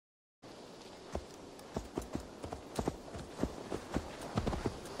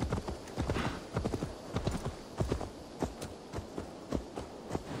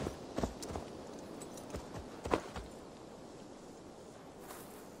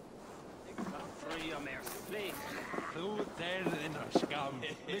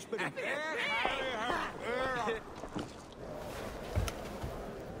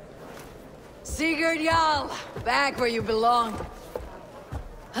Sigurd Jarl, back where you belong.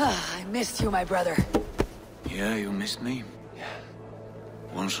 I missed you, my brother. Yeah, you missed me. Yeah.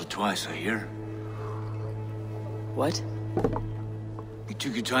 Once or twice, I hear. What? You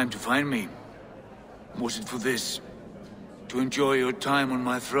took your time to find me. Was it for this? To enjoy your time on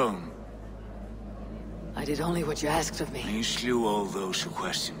my throne? I did only what you asked of me. And you slew all those who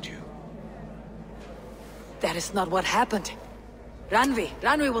questioned you. That is not what happened.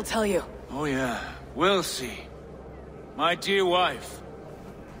 Ranvi will tell you. Oh yeah, we'll see. My dear wife,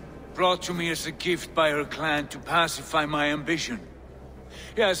 brought to me as a gift by her clan to pacify my ambition.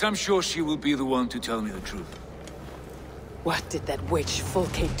 Yes, I'm sure she will be the one to tell me the truth. What did that witch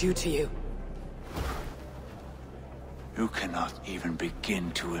Fulke do to you? You cannot even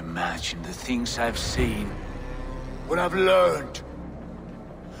begin to imagine the things I've seen. What I've learned.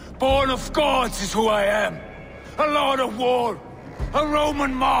 Born of gods is who I am. A lord of war. A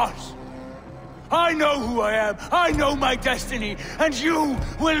Roman Mars. I know who I am. I know my destiny. And you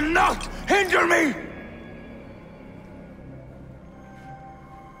will not hinder me!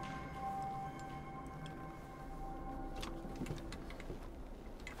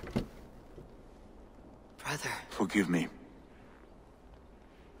 Brother. Forgive me.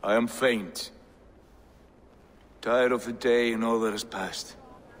 I am faint. Tired of the day and all that has passed.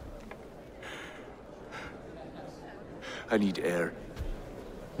 I need air.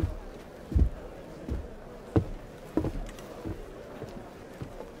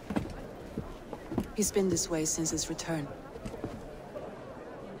 He's been this way since his return.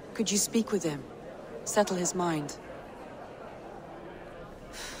 Could you speak with him? Settle his mind?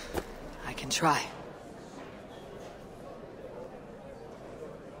 I can try.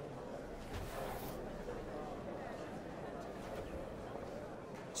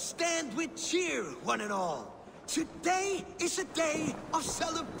 Stand with cheer, one and all. Today is a day of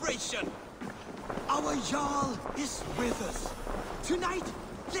celebration. Our Jarl is with us. Tonight,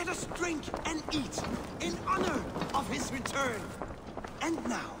 let us drink and eat in honor of his return. And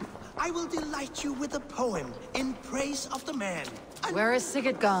now, I will delight you with a poem in praise of the man. Where is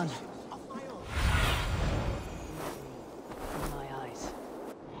Sigurd gone? Of my own. In my eyes.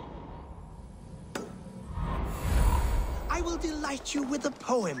 I will delight you with a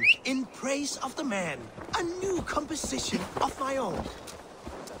poem in praise of the man. A new composition of my own.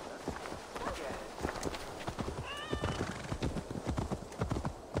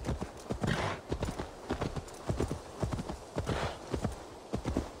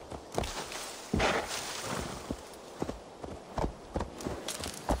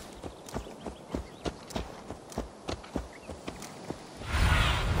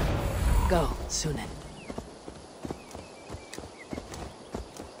 Go, Sunan.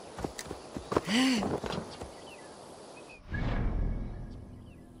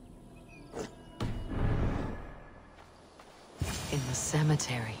 In the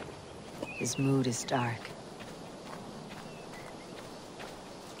cemetery, his mood is dark.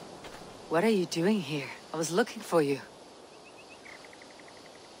 What are you doing here? I was looking for you.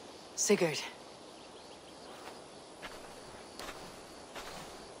 Sigurd.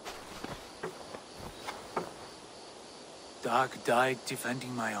 Dag died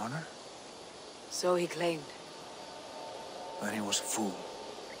defending my honor? So he claimed. Then he was a fool.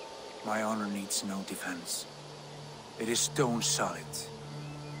 My honor needs no defense. It is stone solid,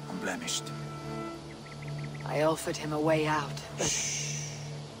 unblemished. I offered him a way out, but... Shh.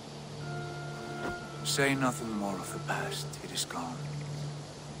 Say nothing more of the past. It is gone.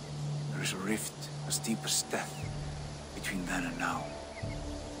 There is a rift as deep as death between then and now.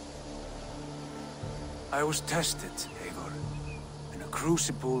 I was tested, Eivor, in a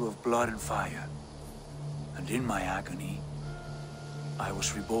crucible of blood and fire. And in my agony, I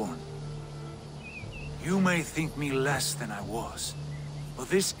was reborn. You may think me less than I was, but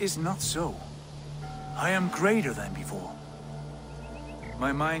this is not so. I am greater than before.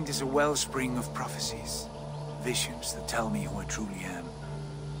 My mind is a wellspring of prophecies, visions that tell me who I truly am.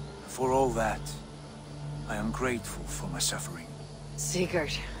 For all that, I am grateful for my suffering.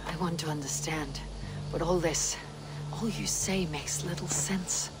 Sigurd, I want to understand. But all this, all you say makes little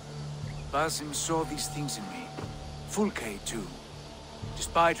sense. Basim saw these things in me. Fulke, too.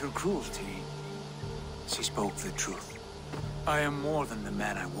 Despite her cruelty, she spoke the truth. I am more than the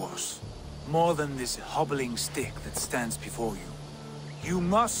man I was. More than this hobbling stick that stands before you. You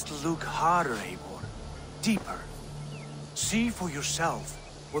must look harder, Eivor. Deeper. See for yourself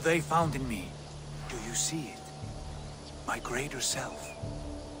what they found in me. Do you see it? My greater self.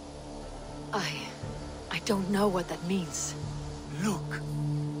 I don't know what that means. Look.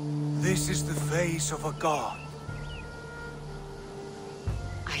 This is the face of a god.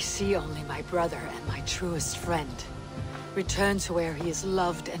 I see only my brother and my truest friend. Return to where he is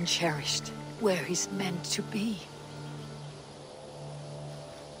loved and cherished. Where he's meant to be.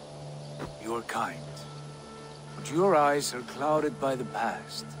 You're kind. But your eyes are clouded by the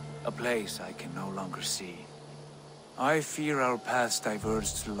past. A place I can no longer see. I fear our paths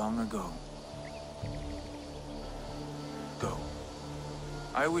diverged long ago. Go.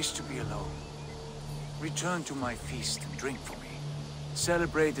 I wish to be alone. Return to my feast and drink for me.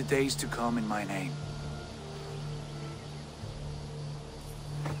 Celebrate the days to come in my name.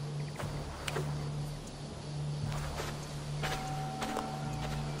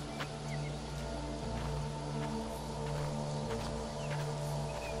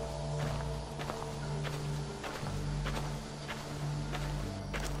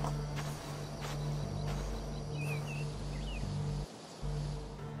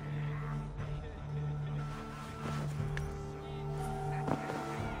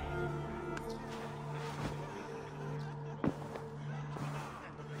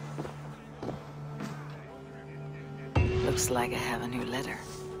 Looks like I have a new letter.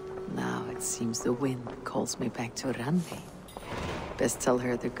 Now it seems the wind calls me back to Randi. Best tell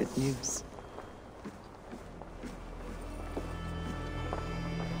her the good news.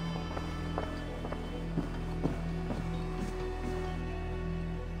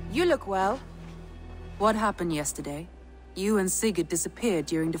 You look well. What happened yesterday? You and Sigurd disappeared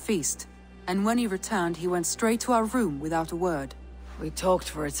during the feast. And when he returned, he went straight to our room without a word. We talked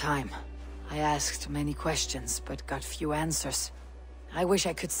for a time. I asked many questions, but got few answers. I wish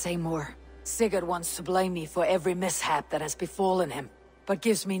I could say more. Sigurd wants to blame me for every mishap that has befallen him, but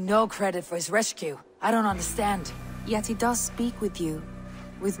gives me no credit for his rescue. I don't understand. Yet he does speak with you.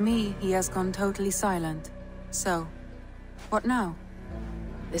 With me, he has gone totally silent. So, what now?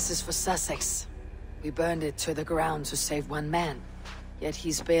 This is for Sussex. We burned it to the ground to save one man. Yet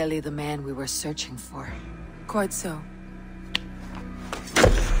he's barely the man we were searching for. Quite so.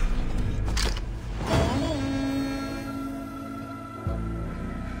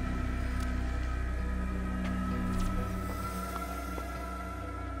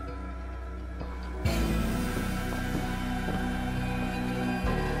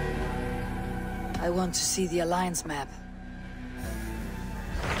 I want to see the Alliance map.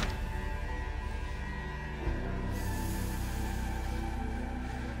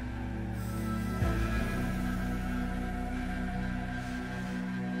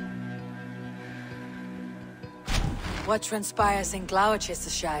 What transpires in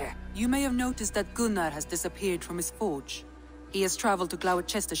Gloucestershire? You may have noticed that Gunnar has disappeared from his forge. He has traveled to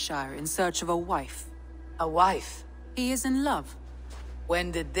Gloucestershire in search of a wife. A wife? He is in love.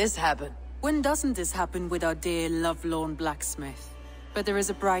 When did this happen? When doesn't this happen with our dear lovelorn blacksmith? But there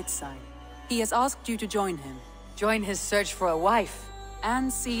is a bright side. He has asked you to join him. Join his search for a wife?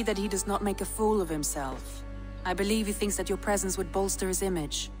 And see that he does not make a fool of himself. I believe he thinks that your presence would bolster his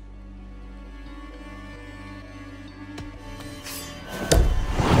image.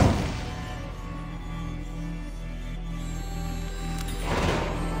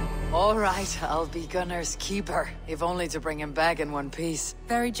 All right, I'll be Gunnar's keeper, if only to bring him back in one piece.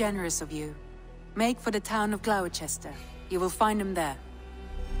 Very generous of you. Make for the town of Gloucester. You will find him there.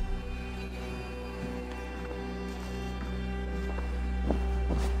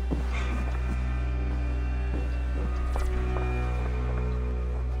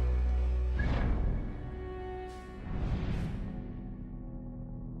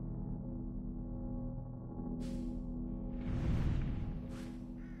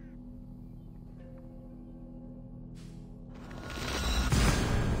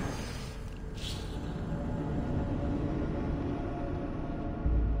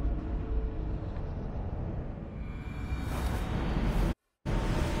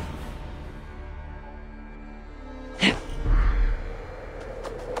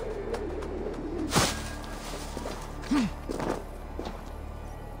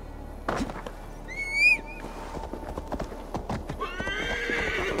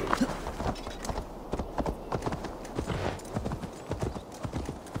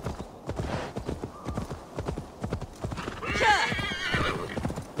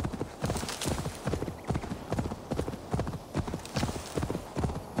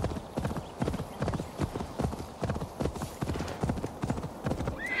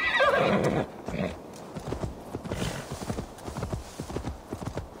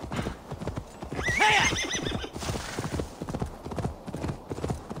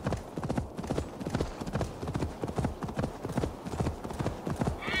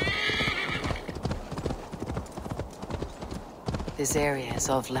 This area is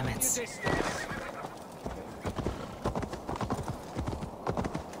off limits.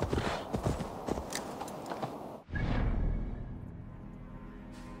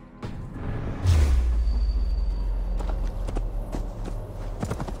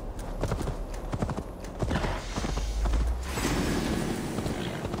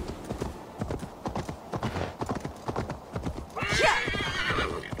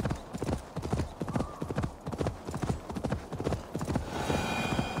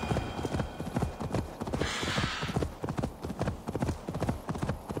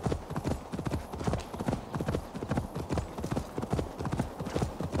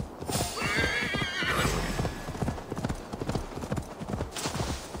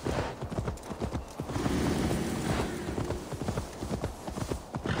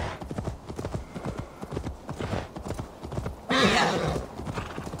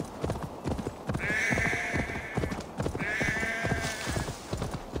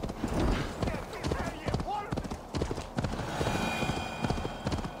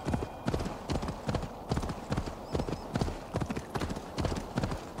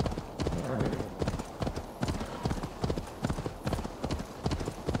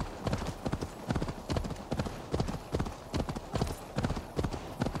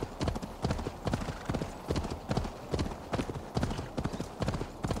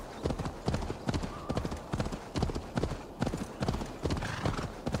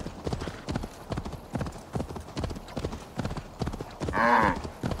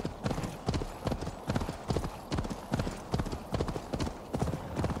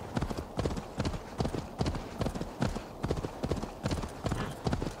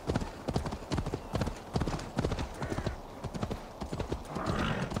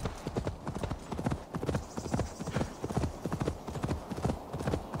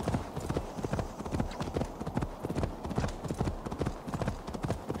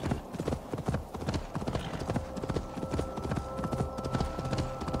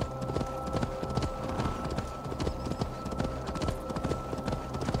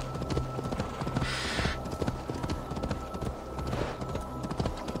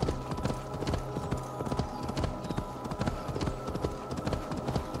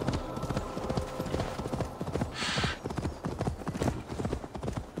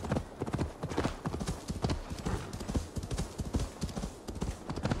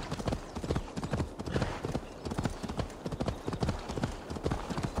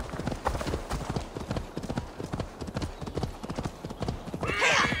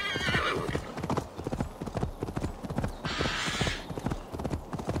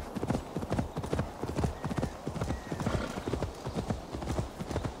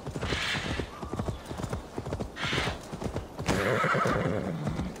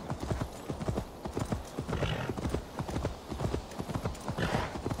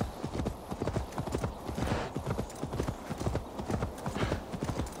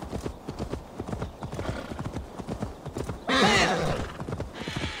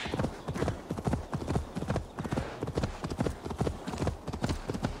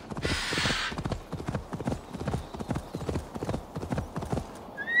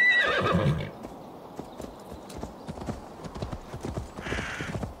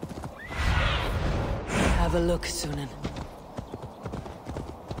 Have a look, Sunan.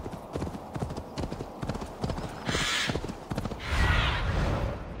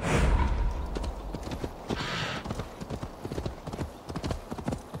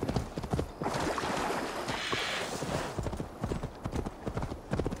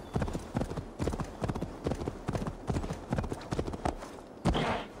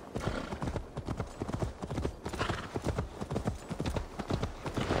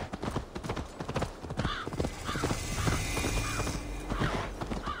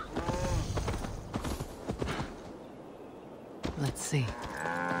 Let's see.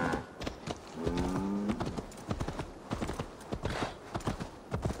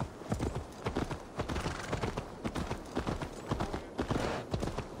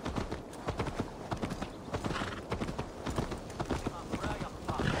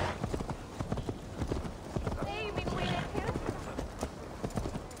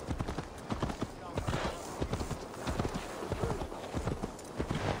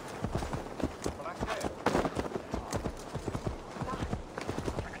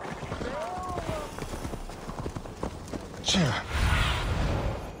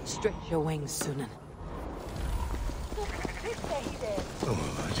 Stretch your wings, Sunan.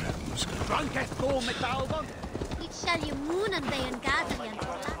 Iets zal je moenen bij een gathering.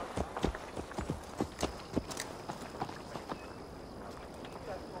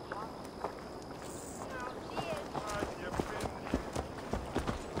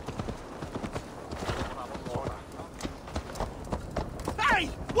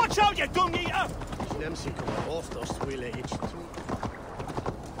 Watch out, you dung eater! Nem si kommer oftast ville ich tro.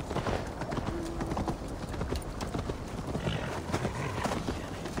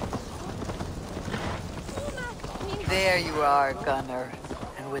 There you are, Gunnar.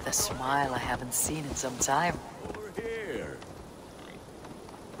 And with a smile I haven't seen in some time. Over here.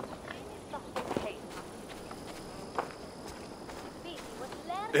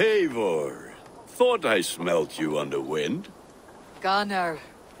 Eivor, thought I smelt you on the wind. Gunnar,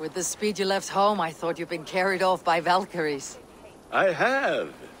 with the speed you left home, I thought you'd been carried off by Valkyries. I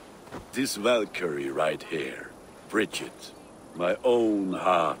have. This Valkyrie right here, Bridget, my own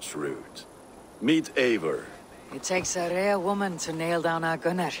heart's root. Meet Eivor. It takes a rare woman to nail down our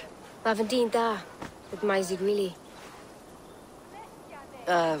Gunnar. Lavendine da, with my Zigrili.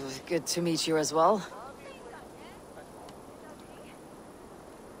 Good to meet you as well.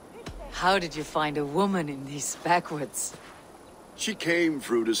 How did you find a woman in these backwoods? She came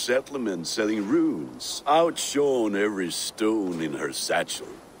through the settlement selling runes, outshone every stone in her satchel.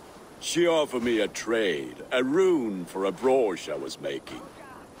 She offered me a trade, a rune for a brooch I was making.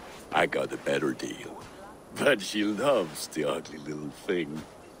 I got a better deal. But she loves the ugly little thing.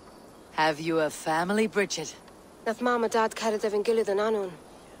 Have you a family, Bridget? Naf mama dad carried even gilid an anun.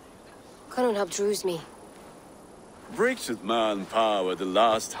 Cannon have drews me. Bridget man Pa were the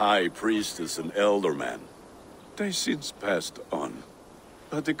last high priestess and elderman. They since passed on.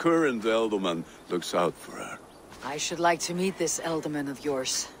 But the current elderman looks out for her. I should like to meet this elderman of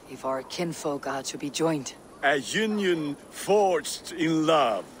yours, if our kinfolk are to be joined. A union forged in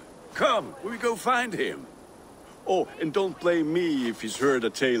love. Come, we go find him. Oh, and don't blame me if he's heard a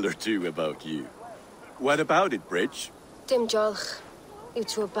tale or two about you. What about it, Bridge? Dim jolch. You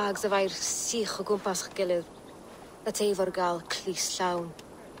two bags of air sich o gumpas gilid. That Eivor gal clis llawn.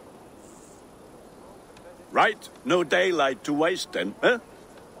 Right, no daylight to waste then, huh?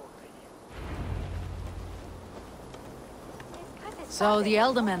 So the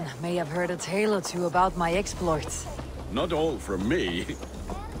Elderman may have heard a tale or two about my exploits. Not all from me.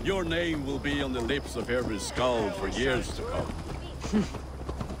 Your name will be on the lips of every skull for years to come.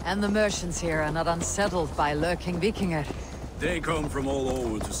 And the merchants here are not unsettled by lurking Vikinger. They come from all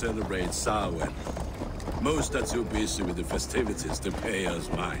over to celebrate Samhain. Most are too busy with the festivities to pay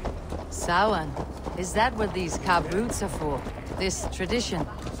us mind. Samhain? Is that what these carved roots are for? This tradition?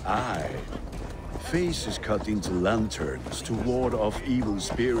 Aye. Faces cut into lanterns to ward off evil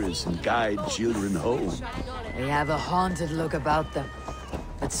spirits and guide children home. They have a haunted look about them.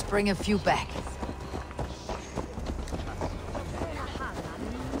 Let's bring a few back.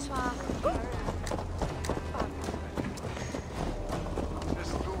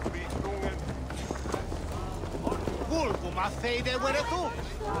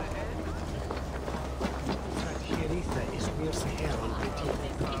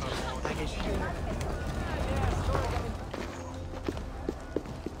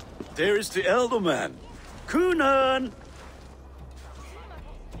 There is the Elderman. Kunan!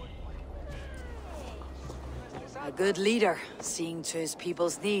 A good leader, seeing to his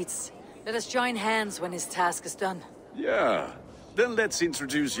people's needs. Let us join hands when his task is done. Yeah. Then let's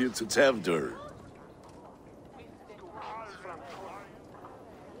introduce you to Tevdur.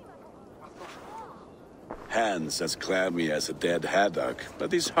 Hands as clammy as a dead haddock,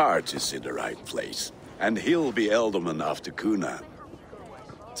 but his heart is in the right place. And he'll be Elderman after Kunan.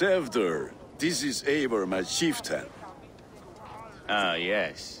 Tevdur, this is Eivor, my chieftain. Ah,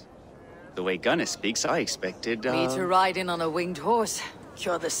 yes. The way Gunnar speaks, I expected, Me to ride in on a winged horse,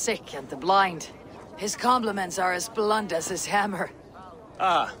 cure the sick and the blind. His compliments are as blunt as his hammer.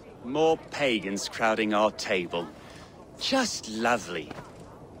 Ah, more pagans crowding our table. Just lovely.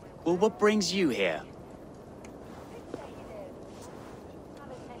 Well, what brings you here?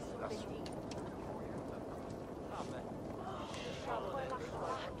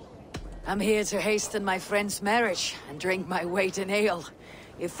 I'm here to hasten my friend's marriage and drink my weight in ale.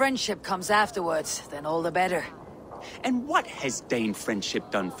 If friendship comes afterwards, then all the better. And what has Dane friendship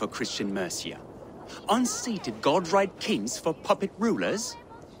done for Christian Mercia? Unseated god-right kings for puppet rulers?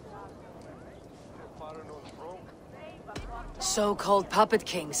 So-called puppet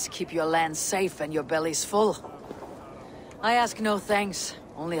kings keep your land safe and your bellies full. I ask no thanks,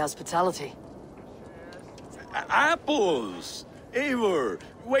 only hospitality. Apples! Eivor,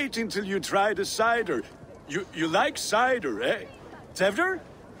 wait until you try the cider. You like cider, eh? Tevdur?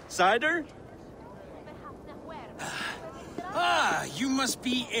 Cider? Ah, you must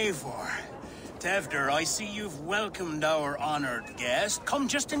be Eivor. Tevdur, I see you've welcomed our honored guest. Come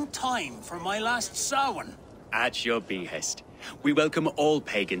just in time for my last Samhain. At your behest. We welcome all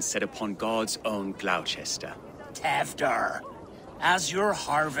pagans set upon God's own Gloucester. Tevdur, As your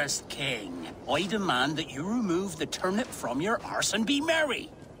harvest king, I demand that you remove the turnip from your arse and be merry.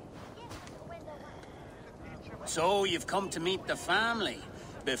 So you've come to meet the family,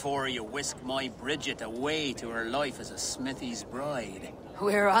 before you whisk my Bridget away to her life as a smithy's bride.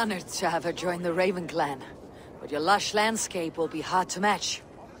 We're honored to have her join the Raven clan, but your lush landscape will be hard to match.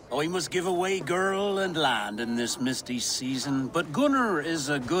 I must give away girl and land in this misty season, but Gunnar is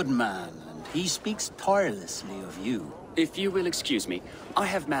a good man, and he speaks tirelessly of you. If you will excuse me, I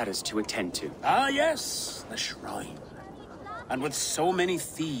have matters to attend to. Ah yes, the shrine. And with so many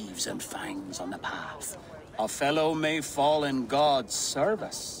thieves and fangs on the path, a fellow may fall in God's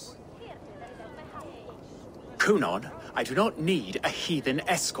service. Kunon, I do not need a heathen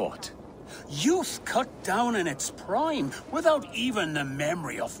escort. Youth cut down in its prime, without even the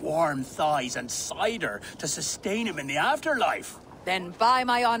memory of warm thighs and cider to sustain him in the afterlife. Then by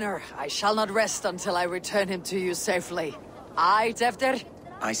my honor, I shall not rest until I return him to you safely. Aye, Tefter?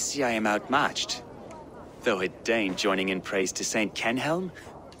 I see I am outmatched. Though a Dane joining in praise to Saint Kenhelm,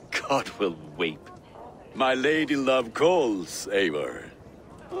 God will weep. My lady love calls, Eivor.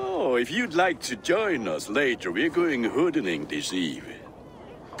 Oh, if you'd like to join us later, we're going hoodening this eve.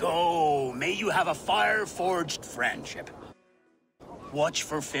 Go, may you have a fire-forged friendship. Watch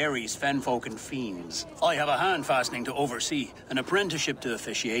for fairies, fenfolk, and fiends. I have a hand fastening to oversee, an apprenticeship to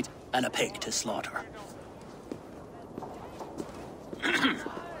officiate, and a pig to slaughter.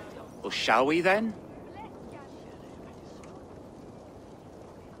 Well, shall we then?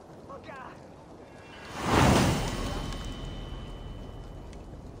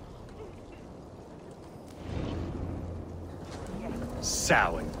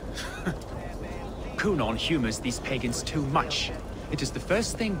 Samhain. Kunon humors these pagans too much. It is the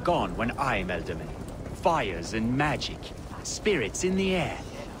first thing gone when I'm Elderman. Fires and magic, spirits in the air.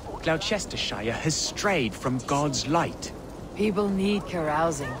 Gloucestershire has strayed from God's light. People need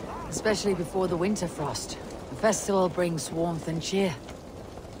carousing, especially before the winter frost. The festival brings warmth and cheer.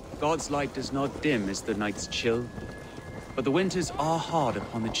 God's light does not dim as the nights chill, but the winters are hard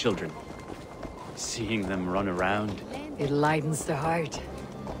upon the children. Seeing them run around... It lightens the heart.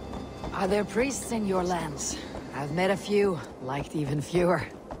 Are there priests in your lands? I've met a few, liked even fewer.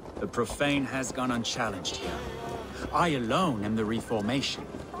 The profane has gone unchallenged here. I alone am the reformation.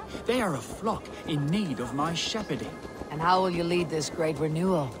 They are a flock in need of my shepherding. And how will you lead this great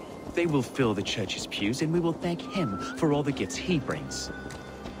renewal? They will fill the church's pews, and we will thank him for all the gifts he brings.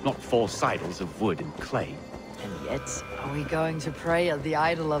 Not false idols of wood and clay. And yet, are we going to pray at the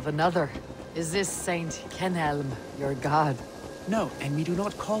idol of another? Is this Saint Kenhelm your god? No, and we do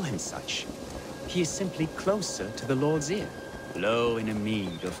not call him such. He is simply closer to the Lord's ear. Low in a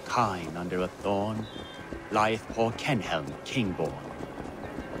mead of kine under a thorn, lieth poor Kenhelm, king-born.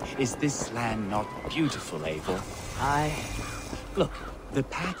 Is this land not beautiful, Eivor? Aye. Look, the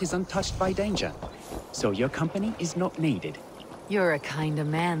path is untouched by danger, so your company is not needed. You're a kinder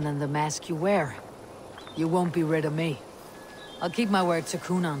man than the mask you wear. You won't be rid of me. I'll keep my word to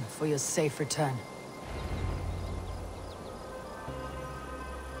Kunon for your safe return.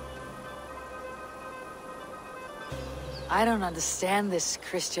 I don't understand this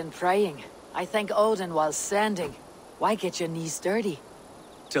Christian praying. I thank Odin while standing. Why get your knees dirty?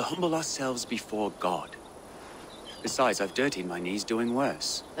 To humble ourselves before God. Besides, I've dirtied my knees doing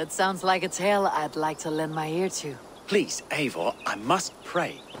worse. That sounds like a tale I'd like to lend my ear to. Please, Eivor, I must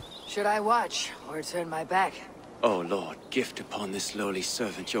pray. Should I watch, or turn my back? Oh Lord, gift upon this lowly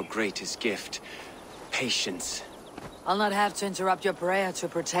servant your greatest gift. Patience. I'll not have to interrupt your prayer to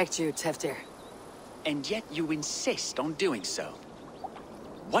protect you, Teftir. And yet you insist on doing so.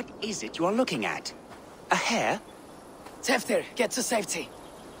 What is it you are looking at? A hare? Teftir, get to safety.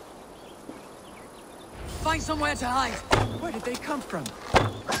 Find somewhere to hide. Where did they come from?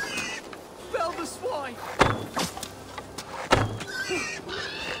 Bell the swine!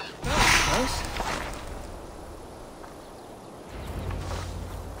 Close.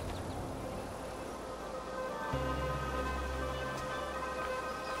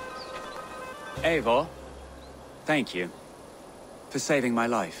 Eivor, thank you for saving my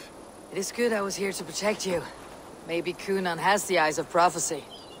life. It is good I was here to protect you. Maybe Kunon has the eyes of prophecy.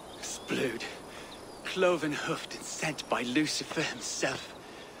 Splood, cloven-hoofed and sent by Lucifer himself.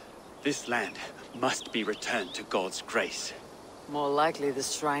 This land must be returned to God's grace. More likely the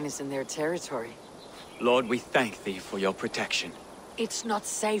shrine is in their territory. Lord, we thank thee for your protection. It's not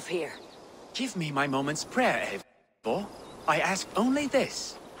safe here. Give me my moment's prayer, Eivor. I ask only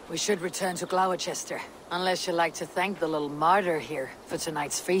this. We should return to Gloucester, unless you like to thank the little martyr here for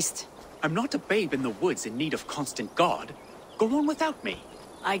tonight's feast. I'm not a babe in the woods in need of constant guard. Go on without me.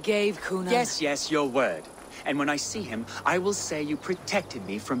 I gave Kunon... Yes, your word. and when I see him, I will say you protected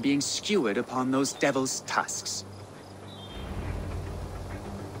me from being skewered upon those devil's tusks.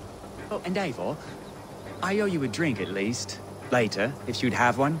 Oh, and Eivor, I owe you a drink at least. Later, if you'd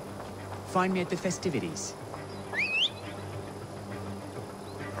have one. Find me at the festivities.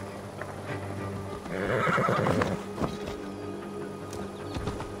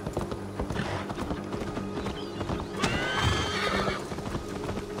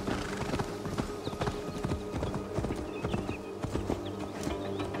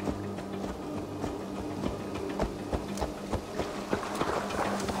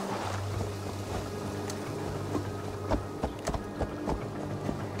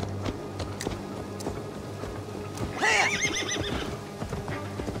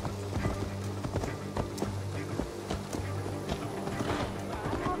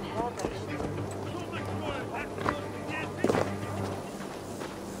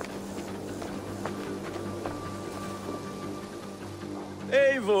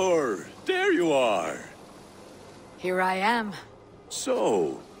 Eivor, there you are. Here I am.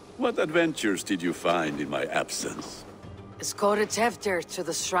 So, what adventures did you find in my absence? Escorted Tefter to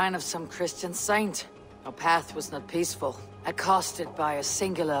the shrine of some Christian saint. Our path was not peaceful, accosted by a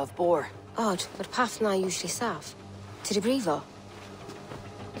singular of boar. Odd, but path na usually safe. To the Brevo.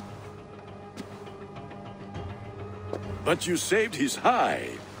 But you saved his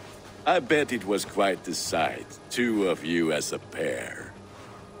hide. I bet it was quite the sight, two of you as a pair.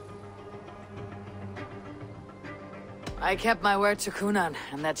 I kept my word to Kunan,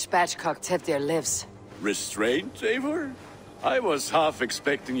 and that spatchcock Tefter lives. Restraint, Eivor? I was half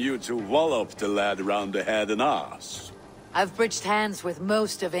expecting you to wallop the lad around the head and ass. I've bridged hands with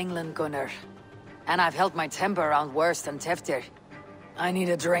most of England, Gunnar. And I've held my temper around worse than Tefter. I need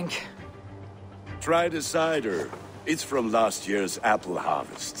a drink. Try the cider. It's from last year's apple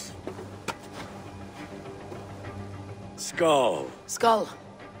harvest. Skull. Skull.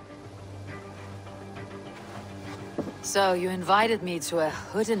 So, you invited me to a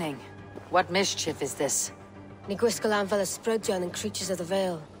hoodening. What mischief is this? Ní gwisgal an fel ysbrydion and creatures of the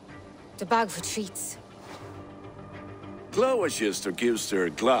Vale. The bag for treats. Glowachester gives their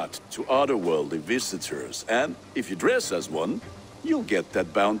glut to otherworldly visitors, and if you dress as one, you'll get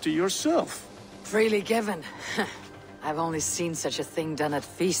that bounty yourself. Freely given. I've only seen such a thing done at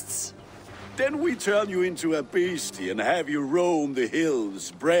feasts. Then we turn you into a beastie and have you roam the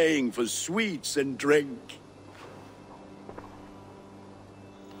hills, braying for sweets and drink.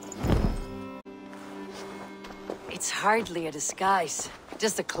 It's hardly a disguise.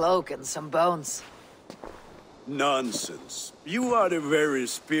 Just a cloak and some bones. Nonsense. You are the very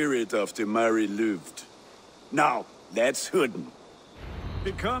spirit of the Mary Louved. Now, let's hoodin.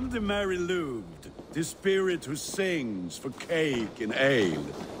 Become the Mary Louved, the spirit who sings for cake and ale.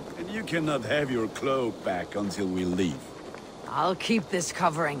 And you cannot have your cloak back until we leave. I'll keep this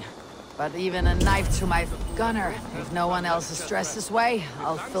covering. But even a knife to my gunner. If no one else is dressed this way,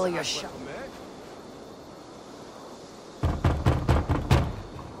 I'll fill your shop.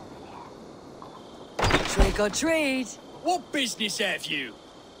 Trick or treat! What business have you?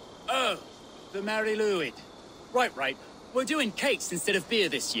 Oh, the Mary Louid. Right. We're doing cakes instead of beer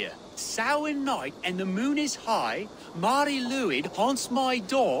this year. Samhain night and the moon is high. Mary Louid haunts my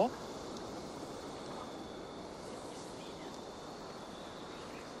door.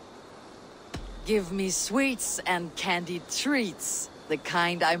 Give me sweets and candied treats. The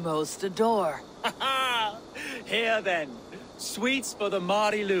kind I most adore. Ha ha! Here then. Sweets for the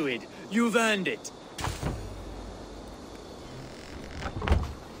Mary Louid. You've earned it.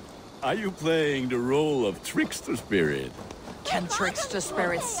 Are you playing the role of trickster spirit? Can trickster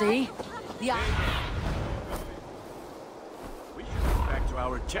spirits see? The Back to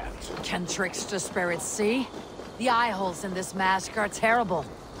our chat. Can trickster spirits see? The eye holes in this mask are terrible.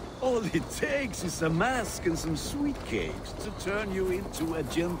 All it takes is a mask and some sweet cakes to turn you into a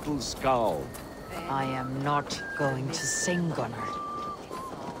gentle skull. I am not going to sing, Gunnar.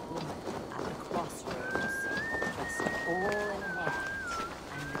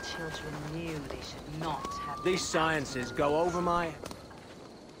 These sciences go over my...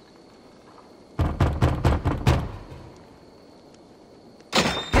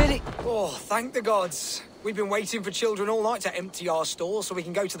 Goody! Oh, thank the gods. We've been waiting for children all night to empty our stores so we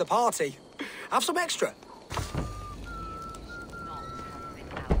can go to the party. Have some extra.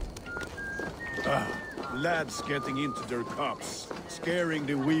 Lads getting into their cups, scaring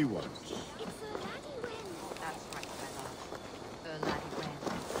the wee ones.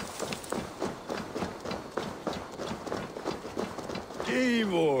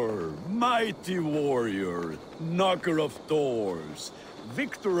 Eivor, mighty warrior, knocker of doors,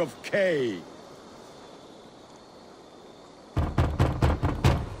 victor of Kay.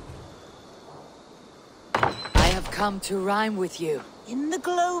 come to rhyme with you. In the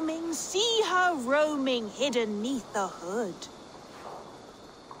gloaming, see her roaming hidden neath the hood.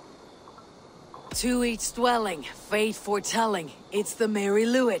 To each dwelling, fate foretelling, it's the Merry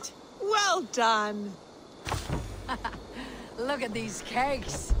Luet. Well done. Look at these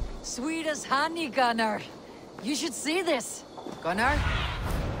cakes. Sweet as honey, Gunnar. You should see this. Gunnar?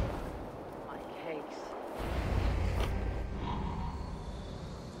 My cakes.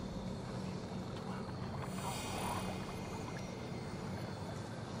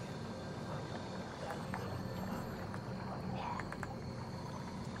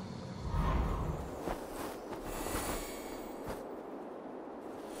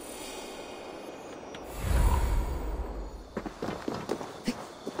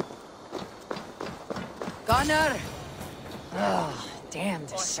 Gunnar! Oh, damn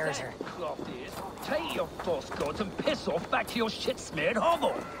deserter. Take your false gods and piss off back to your shit-smeared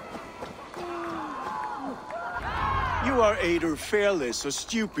hovel. You are either fearless or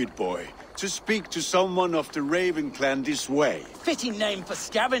stupid, boy, to speak to someone of the Raven clan this way. Fitting name for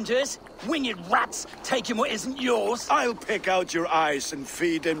scavengers. Winged rats taking what isn't yours. I'll pick out your eyes and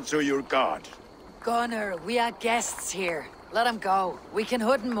feed them to your god. Gunnar, we are guests here. Let him go. We can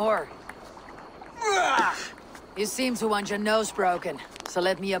hood more. You seem to want your nose broken, so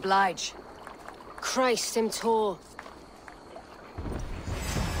let me oblige. Christ, him tall.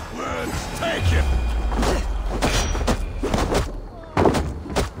 Let's take him!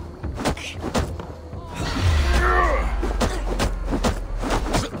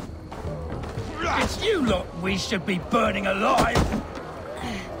 It's you lot we should be burning alive.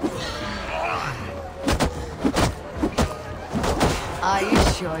 Are you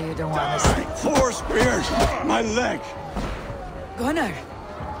sure you don't want to... 4 spears! My leg! Gunnar!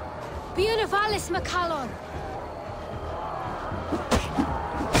 Beautivalis Macallon.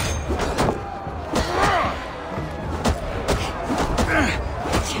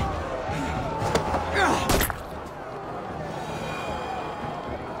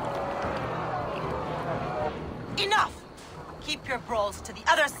 Enough! Keep your brawls to the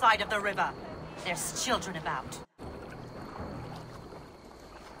other side of the river. There's children about.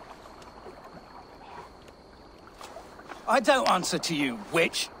 I don't answer to you,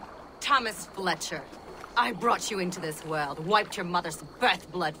 witch. Thomas Fletcher, I brought you into this world, wiped your mother's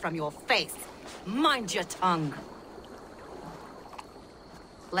birth blood from your face. Mind your tongue.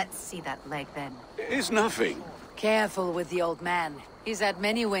 Let's see that leg, then. It's nothing. Careful with the old man. He's had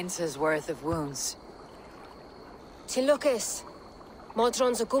many winters' worth of wounds. To Lucas.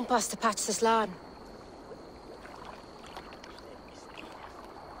 Modron's a gumpas to patch this land.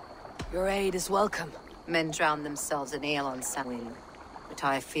 Your aid is welcome. Men drown themselves in ale on Samhain. But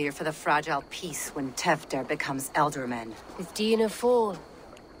I fear for the fragile peace when Tevder becomes eldermen. With Dean and fall.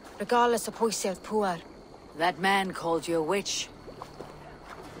 Regardless of Poisev Puar. That man called you a witch.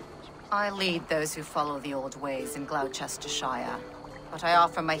 I lead those who follow the old ways in Gloucestershire. But I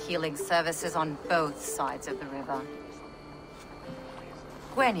offer my healing services on both sides of the river.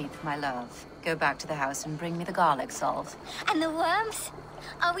 Gwenny, my love, go back to the house and bring me the garlic salve. And the worms?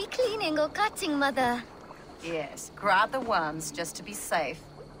 Are we cleaning or cutting, Mother? Yes, grab the worms just to be safe.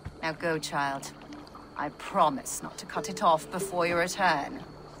 Now go, child. I promise not to cut it off before you return.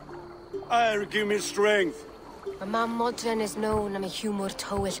 Give me strength. My mam Modron is known I'm a humor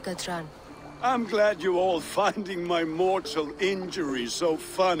towish Gudran. I'm glad you all finding my mortal injury so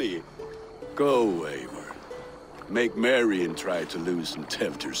funny. Go, Eivor. Make merry and try to loosen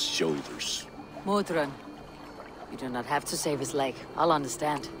Tevder's shoulders. Modron, you do not have to save his leg. I'll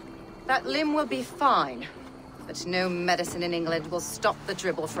understand. That limb will be fine. But no medicine in England will stop the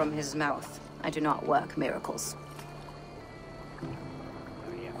dribble from his mouth. I do not work miracles.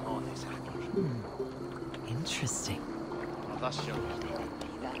 Interesting.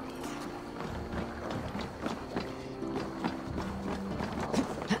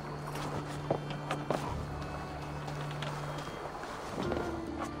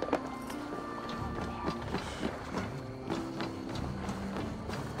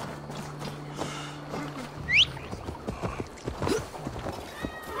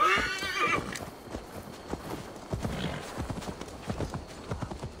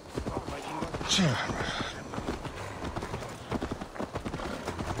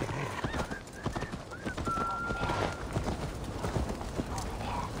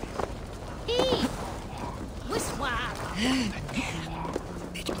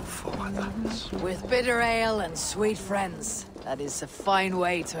 With bitter ale and sweet friends, that is a fine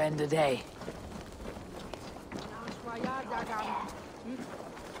way to end a day.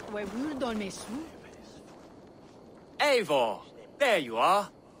 Eivor, there you are.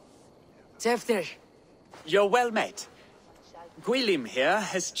 Tevder, You're well met. Gwilym here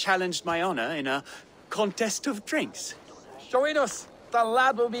has challenged my honor in a contest of drinks. Join us. The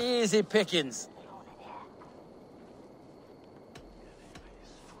lad will be easy pickings.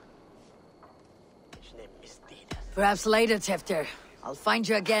 Perhaps later, Tefter. I'll find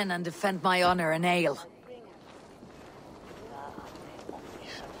you again and defend my honor in ale.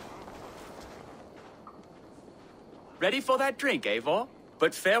 Ready for that drink, Eivor?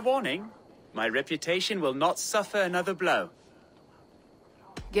 But fair warning, my reputation will not suffer another blow.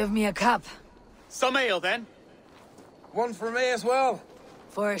 Give me a cup. Some ale, then. One for me as well.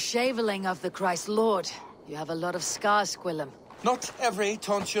 For a shaveling of the Christ Lord, you have a lot of scars, Gwilym. Not every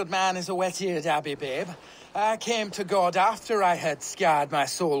tonsured man is a wet-eared abbey, babe. I came to God after I had scarred my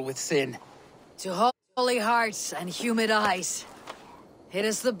soul with sin. To holy hearts and humid eyes. It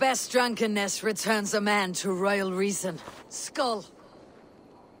is the best drunkenness returns a man to royal reason. Skull.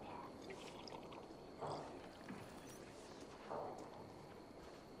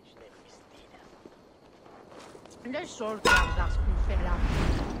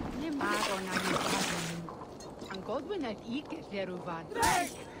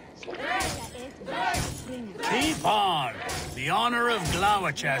 Keep on! The honor of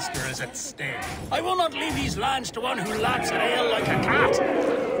Gloucester is at stake. I will not leave these lands to one who laps at ale like a cat.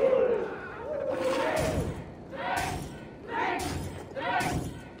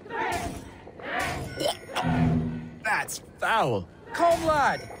 That's foul. Come,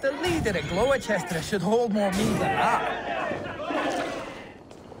 lad. The leader of Gloucester should hold more mead than that.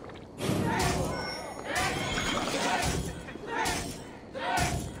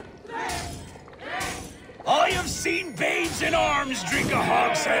 I have seen babes in arms drink a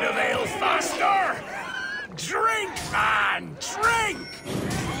hogshead of ale faster! Drink, man! Drink!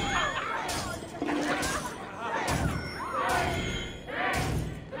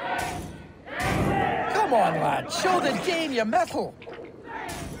 Come on, lad. Show the Dane your mettle.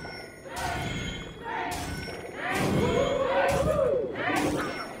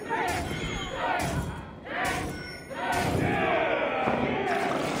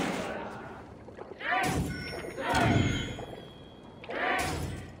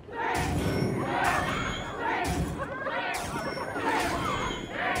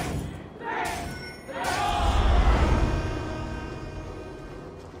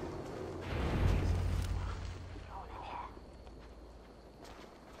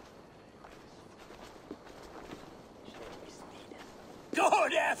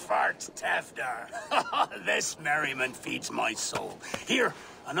 Good effort, Tefter. This merriment feeds my soul. Here,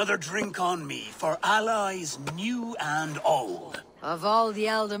 another drink on me for allies new and old. Of all the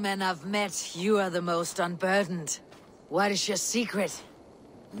aldermen I've met, you are the most unburdened. What is your secret?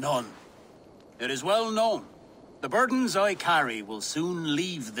 None. It is well known. The burdens I carry will soon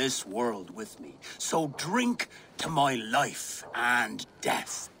leave this world with me. So drink to my life and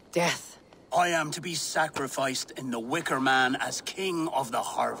death. Death? I am to be sacrificed in the Wicker Man as king of the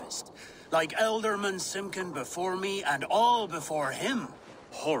harvest. Like Elderman Simkin before me and all before him.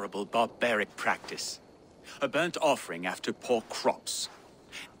 Horrible barbaric practice. A burnt offering after poor crops.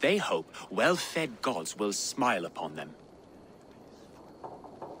 They hope well-fed gods will smile upon them.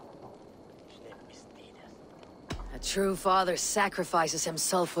 A true father sacrifices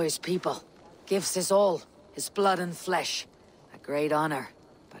himself for his people. Gives his all, his blood and flesh. A great honor,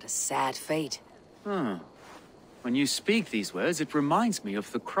 but a sad fate. When you speak these words, it reminds me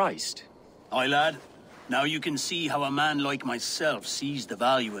of the Christ. Aye, lad. Now you can see how a man like myself sees the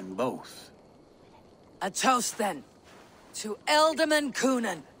value in both. A toast, then. To Elderman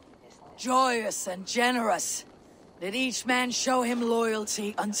Coonan. Joyous and generous. Let each man show him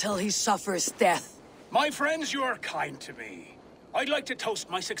loyalty until he suffers death. My friends, you are kind to me. I'd like to toast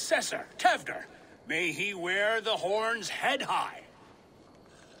my successor, Tefter. May he wear the horns head high.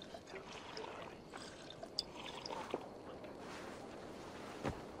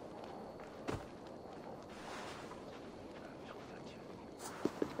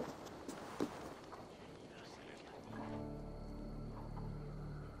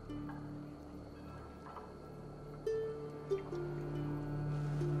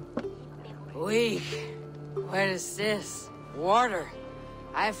 Weak. What is this? Water.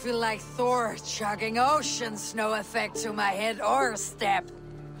 I feel like Thor chugging oceans. No effect to my head or step.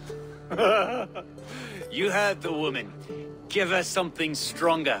 You heard the woman. Give her something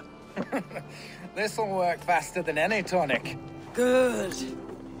stronger. This'll work faster than any tonic. Good.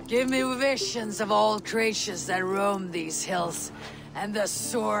 Give me visions of all creatures that roam these hills, and the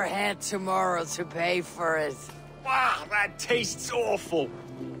sore head tomorrow to pay for it. Wow, that tastes awful.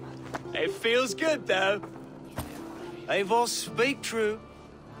 It feels good, though. Eivor, speak true.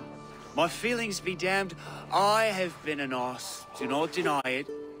 My feelings be damned. I have been an arse. Do not deny it.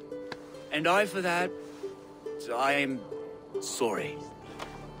 And I, for that, I am sorry.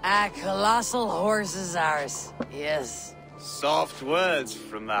 A colossal horse is ours. Yes. Soft words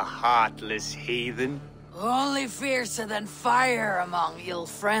from the heartless heathen. Only fiercer than fire among ill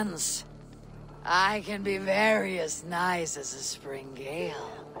friends. I can be very as nice as a spring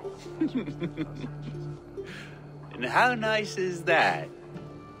gale. And how nice is that?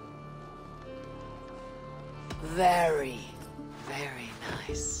 Very, very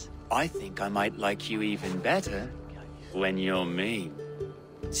nice. I think I might like you even better when you're mean.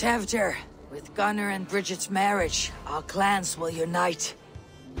 Tevdir, with Gunnar and Bridget's marriage, our clans will unite.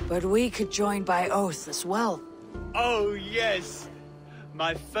 But we could join by oath as well. Oh, yes.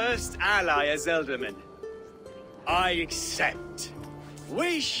 My first ally as Elderman. I accept.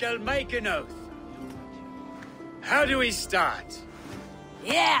 We shall make an oath. How do we start?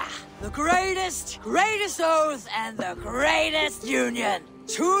 Yeah! The greatest oath and the greatest union!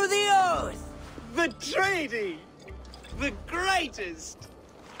 To the oath! The treaty! The greatest!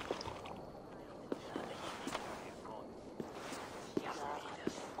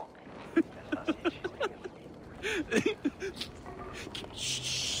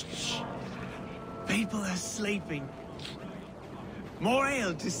 Shh. People are sleeping. More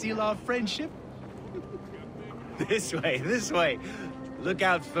ale to seal our friendship? This way. Look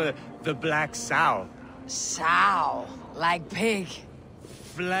out for the black sow. Sow? Like pig?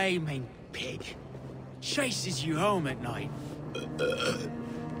 Flaming pig. Chases you home at night.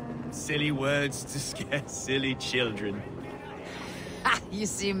 Silly words to scare silly children. You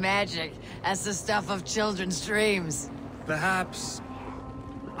see magic as the stuff of children's dreams. Perhaps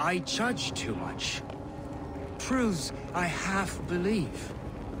I judge too much. Truths I half believe.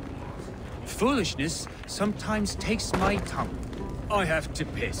 Foolishness sometimes takes my tongue. I have to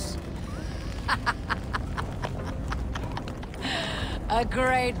piss. A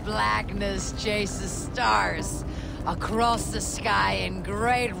great blackness chases stars across the sky in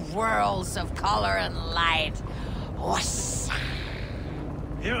great whirls of color and light. Whoosh.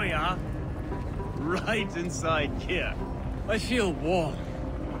 Here we are. Right inside here. I feel warm.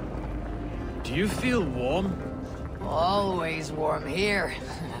 Do you feel warm? Always warm here.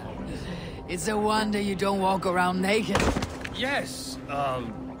 It's a wonder you don't walk around naked. Yes,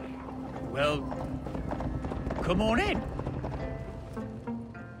 well, come on in.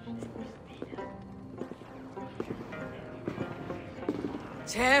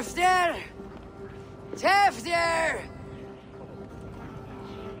 Tevdir! Tevdir!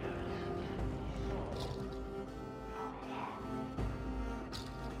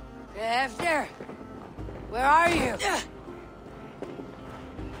 Tevdir! Where are you?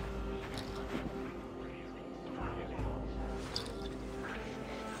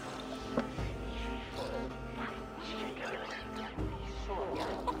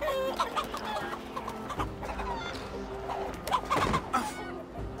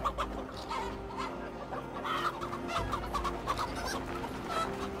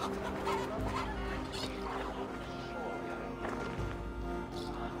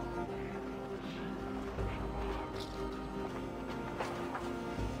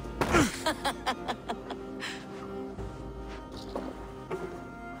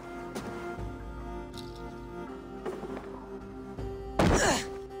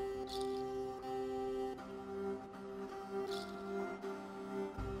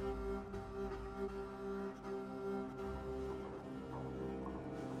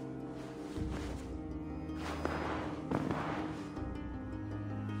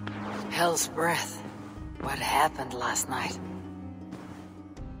 Hell's breath. What happened last night?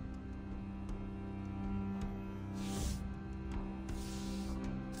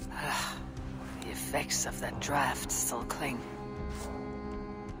 The effects of that draft still cling.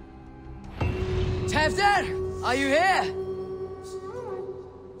 Tevdir! Are you here?